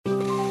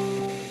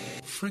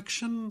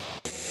friction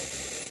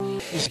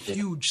is a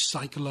huge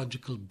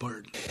psychological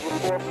burden.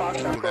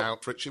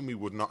 Without friction, we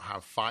would not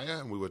have fire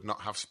and we would not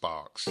have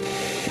sparks.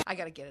 I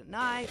gotta get a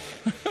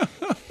knife.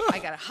 I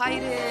gotta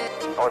hide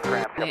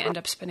it. They end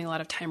up spending a lot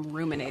of time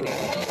ruminating.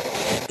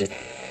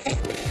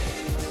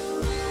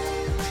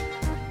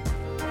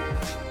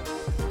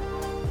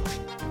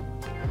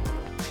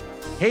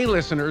 Hey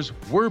listeners,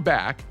 we're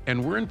back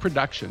and we're in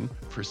production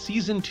for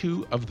season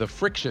 2 of the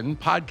Friction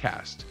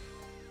podcast.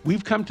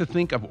 We've come to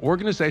think of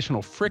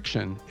organizational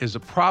friction as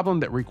a problem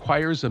that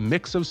requires a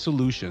mix of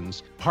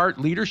solutions, part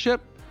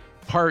leadership,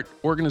 part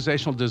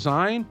organizational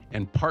design,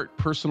 and part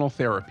personal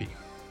therapy.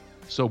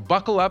 So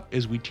buckle up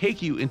as we take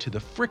you into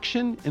the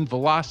friction and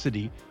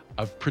velocity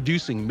of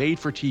producing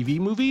made-for-TV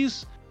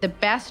movies. The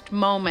best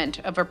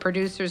moment of a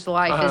producer's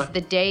life is the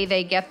day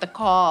they get the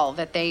call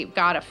that they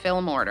got a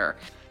film order.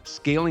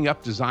 Scaling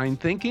up design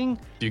thinking.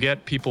 You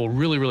get people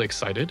really, really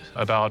excited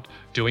about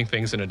doing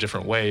things in a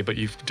different way, but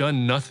you've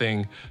done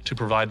nothing to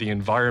provide the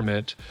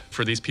environment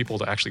for these people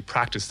to actually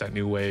practice that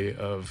new way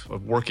of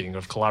working,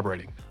 of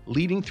collaborating.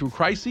 Leading through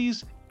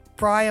crises.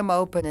 Pry them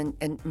open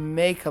and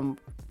make them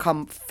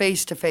come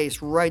face to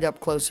face, right up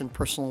close and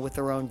personal with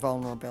their own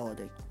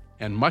vulnerability.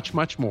 And much,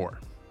 much more.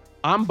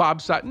 I'm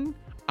Bob Sutton.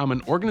 I'm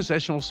an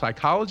organizational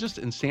psychologist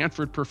and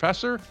Stanford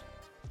professor,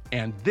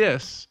 and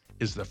this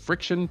is the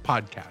Friction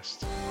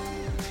Podcast.